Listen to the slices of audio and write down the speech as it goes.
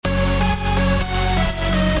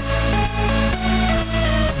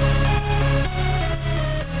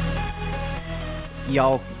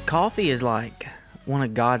Y'all, coffee is like one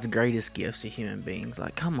of God's greatest gifts to human beings.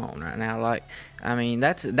 Like, come on right now. Like, I mean,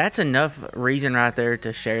 that's enough reason right there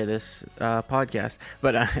to share this podcast.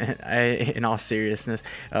 But in all seriousness,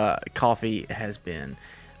 coffee has been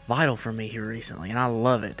vital for me here recently, and I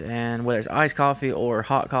love it. And whether it's iced coffee or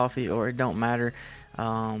hot coffee, or it don't matter,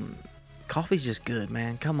 coffee's just good,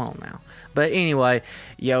 man. Come on now. But anyway,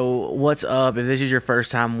 yo, what's up? If this is your first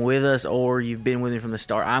time with us or you've been with me from the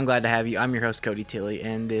start, I'm glad to have you. I'm your host, Cody Tilley,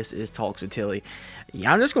 and this is Talks with Tilley.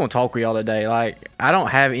 Yeah, I'm just going to talk with y'all today. Like, I don't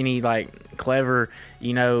have any, like, clever,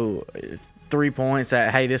 3 points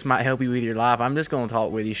that, hey, this might help you with your life. I'm just going to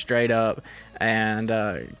talk with you straight up and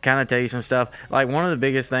kind of tell you some stuff. Like, one of the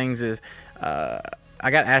biggest things is I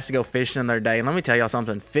got asked to go fishing the other day, and let me tell y'all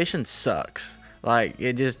something. Fishing sucks. Like,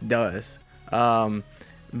 it just does.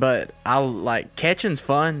 But I like catching's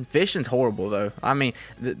fun. Fishing's horrible though. I mean,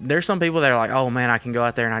 there's some people that are like, oh man, I can go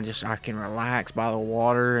out there and I can relax by the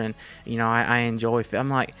water and I enjoy. I'm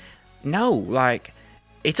like, no, like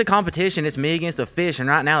it's a competition. It's me against the fish, and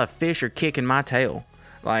right now the fish are kicking my tail.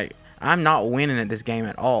 Like I'm not winning at this game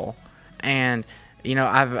at all. And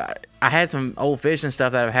I had some old fishing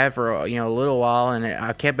stuff that I've had for a little while, and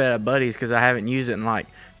I kept it at a buddy's because I haven't used it in like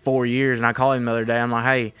 4 years. And I called him the other day. I'm like,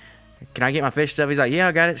 hey, can I get my fish stuff? He's like, yeah,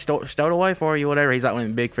 I got it stowed away for you, whatever. He's like one of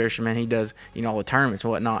the big fishermen. He does, all the tournaments and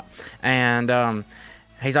whatnot. And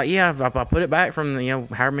he's like, yeah, I put it back from,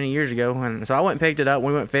 however many years ago. And so I went and picked it up.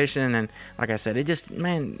 We went fishing. And like I said, it just,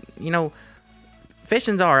 man,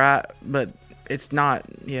 fishing's all right, but it's not,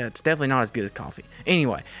 it's definitely not as good as coffee.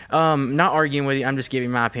 Anyway, not arguing with you. I'm just giving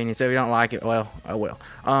my opinion. So if you don't like it, well, oh well.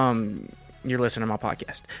 You're listening to my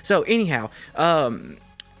podcast. So anyhow,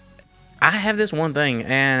 I have this one thing,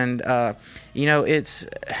 and I feel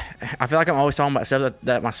like I'm always talking about stuff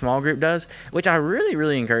that my small group does, which I really,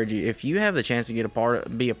 really encourage you. If you have the chance to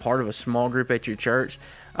be a part of a small group at your church,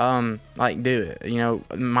 do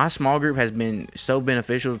it. My small group has been so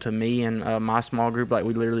beneficial to me, and my small group, like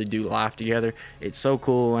we literally do life together. It's so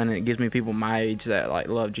cool, and it gives me people my age that like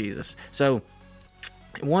love Jesus. So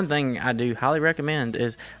one thing I do highly recommend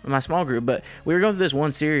is my small group. But we were going through this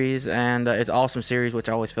one series, and it's an awesome series, which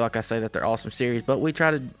I always feel like I say that they're awesome series, but we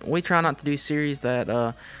try not to do series that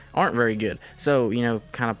aren't very good. So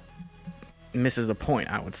kind of misses the point,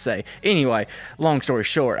 I would say. Anyway, long story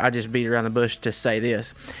short, I just beat around the bush to say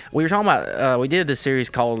this. We were talking about we did this series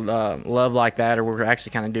called Love Like That, or we're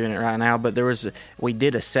actually kind of doing it right now, but we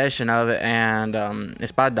did a session of it, and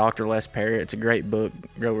it's by Dr. Les Perry. It's a great book.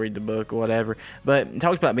 Go read the book or whatever. But it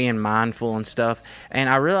talks about being mindful and stuff, and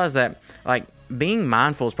I realized that like being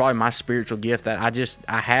mindful is probably my spiritual gift that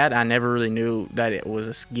I never really knew that it was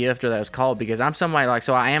a gift or that it was called, because I'm somebody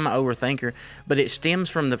so I am an overthinker, but it stems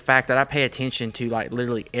from the fact that I pay attention to like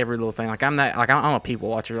literally every little thing. Like I'm a people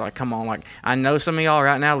watcher. Like come on, like I know some of y'all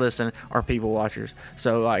right now listening are people watchers.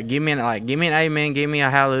 So like give me an amen, give me a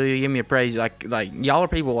hallelujah, give me a praise. Like y'all are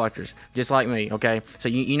people watchers just like me. Okay, so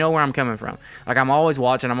you know where I'm coming from. Like I'm always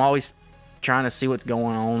watching. I'm always trying to see what's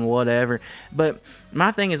going on, whatever. But my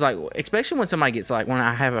thing is like, especially when somebody gets like, when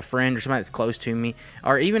I have a friend or somebody that's close to me,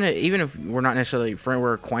 or even if we're not necessarily friends,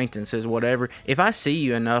 we're acquaintances, whatever. If I see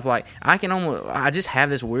you enough, like I just have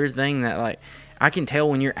this weird thing that like I can tell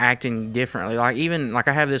when you're acting differently. Like even like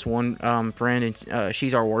I have this one friend, and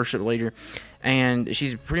she's our worship leader, and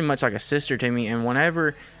she's pretty much like a sister to me. And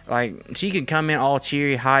whenever like she could come in all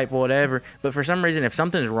cheery, hype, whatever, but for some reason if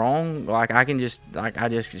something's wrong, like I can just tell.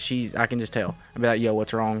 I'd be like, yo,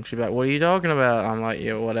 what's wrong? She'd be like, what are you talking about? I'm like,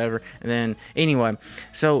 yo, whatever. And then anyway,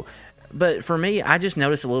 so but for me, I just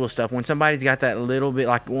notice the little stuff when somebody's got that little bit,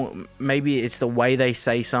 like maybe it's the way they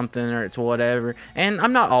say something or it's whatever. And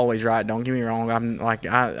I'm not always right, don't get me wrong. I'm like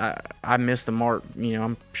I miss the mark,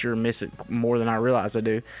 I'm sure miss it more than I realize I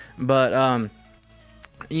do. But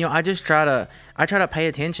I just try to pay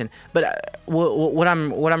attention. But what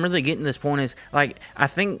I'm really getting to this point is like I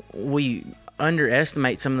think we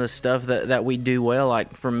underestimate some of the stuff that we do well.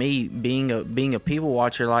 Like for me, being a people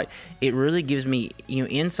watcher, like it really gives me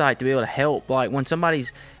insight to be able to help. Like when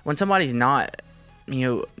somebody's not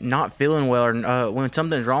not feeling well, or when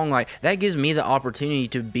something's wrong, like that gives me the opportunity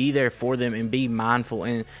to be there for them and be mindful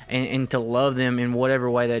and to love them in whatever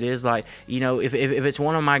way that is. Like if it's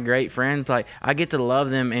one of my great friends, like I get to love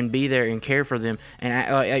them and be there and care for them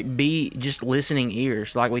and be just listening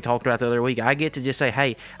ears, like we talked about the other week. I get to just say,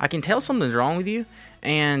 hey, I can tell something's wrong with you,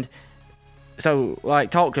 and so,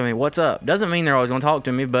 like, talk to me. What's up? Doesn't mean they're always going to talk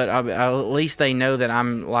to me, but at least they know that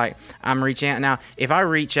I'm reaching out. Now, if I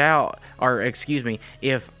reach out,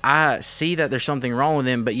 if I see that there's something wrong with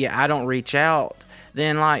them, but I don't reach out,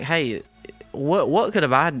 then, like, hey, what could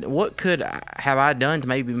have I done to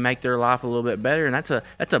maybe make their life a little bit better? And that's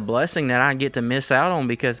a blessing that I get to miss out on,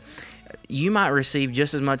 because you might receive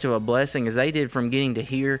just as much of a blessing as they did from getting to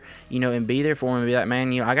hear, and be there for them and be like,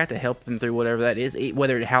 man, I got to help them through whatever that is,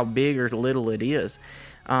 whether how big or little it is.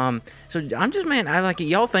 So I'm just, man, I like it.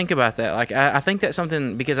 Y'all think about that. Like, I think that's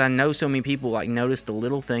something, because I know so many people like notice the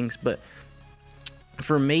little things, but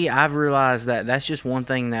for me, I've realized that that's just one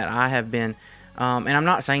thing that I have been. And I'm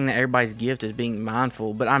not saying that everybody's gift is being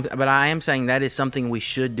mindful, but I am saying that is something we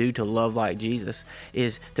should do to love like Jesus,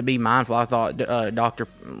 is to be mindful. I thought Dr.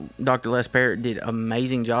 Les Parrott did an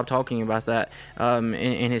amazing job talking about that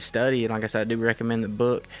in his study, and like I said, I do recommend the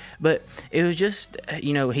book. But it was just,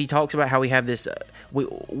 he talks about how we have this,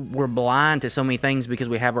 we're blind to so many things because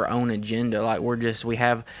we have our own agenda. Like we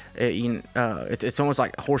have, it's almost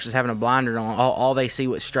like horses having a blinder on. All they see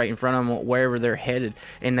what's straight in front of them, wherever they're headed,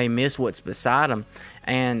 and they miss what's beside them.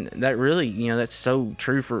 And that really, that's so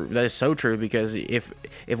true because if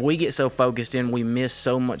we get so focused in, we miss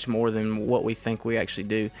so much more than what we think we actually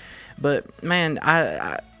do. But man,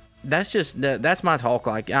 that's my talk.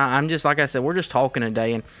 Like, I'm just, like I said, we're just talking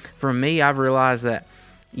today, and for me, I've realized that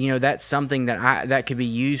that's something that could be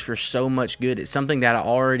used for so much good. It's something that I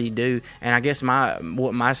already do, and I guess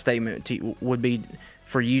my statement would be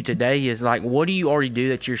for you today is, like, what do you already do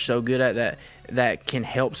that you're so good at that can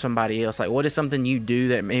help somebody else? Like, what is something you do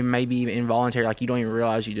that may be involuntary, like you don't even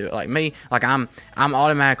realize you do it? Like me, like I'm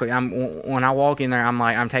automatically, when I walk in there,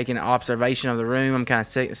 I'm taking an observation of the room. I'm kind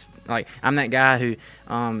of like, I'm that guy who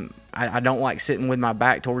I don't like sitting with my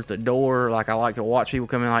back towards the door. Like, I like to watch people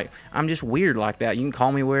come in. Like, I'm just weird like that. You can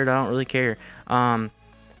call me weird. I don't really care.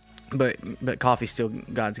 But coffee's still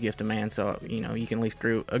God's gift to man, so you can at least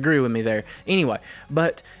agree with me there. Anyway,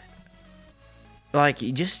 but like,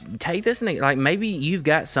 you just take this, and like, maybe you've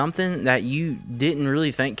got something that you didn't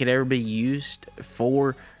really think could ever be used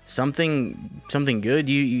for something good.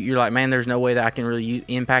 You're like, man, there's no way that I can really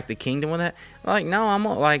impact the kingdom with that. Like, no, I'm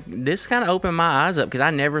like, this kind of opened my eyes up, because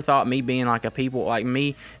I never thought me being like a people, like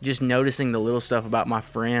me just noticing the little stuff about my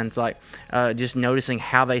friends, like just noticing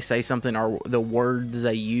how they say something, or the words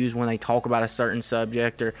they use when they talk about a certain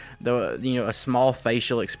subject, or a small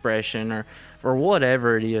facial expression, or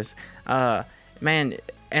whatever it is, man.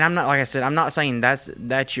 And I'm not, like I said, I'm not saying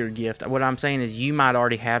that's your gift. What I'm saying is, you might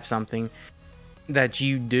already have something that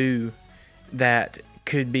you do that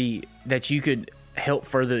you could help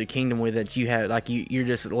further the kingdom with, that you have, like, you're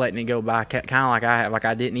just letting it go by, kind of like I have. Like,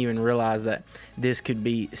 I didn't even realize that this could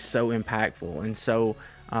be so impactful and so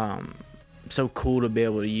cool to be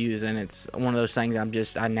able to use, and it's one of those things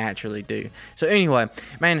I naturally do. So anyway,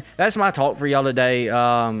 man, that's my talk for y'all today.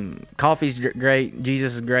 Coffee's great,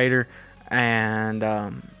 Jesus is greater,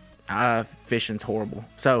 and fishing's horrible.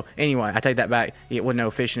 So anyway, I take that back.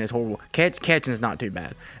 Fishing is horrible. Catching's not too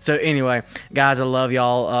bad. So anyway, guys, I love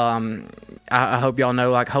y'all. I hope y'all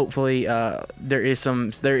know, like, hopefully there is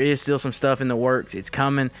still some stuff in the works. It's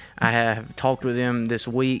coming. I have talked with them this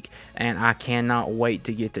week, and I cannot wait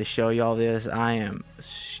to get to show y'all this. I am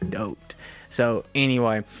stoked. So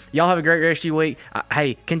anyway, y'all have a great rest of your week.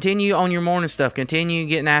 Hey, continue on your morning stuff. Continue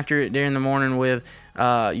getting after it during the morning with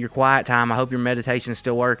your quiet time. I hope your meditation is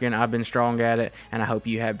still working. I've been strong at it, and I hope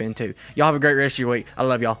you have been too. Y'all have a great rest of your week. I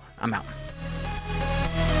love y'all. I'm out.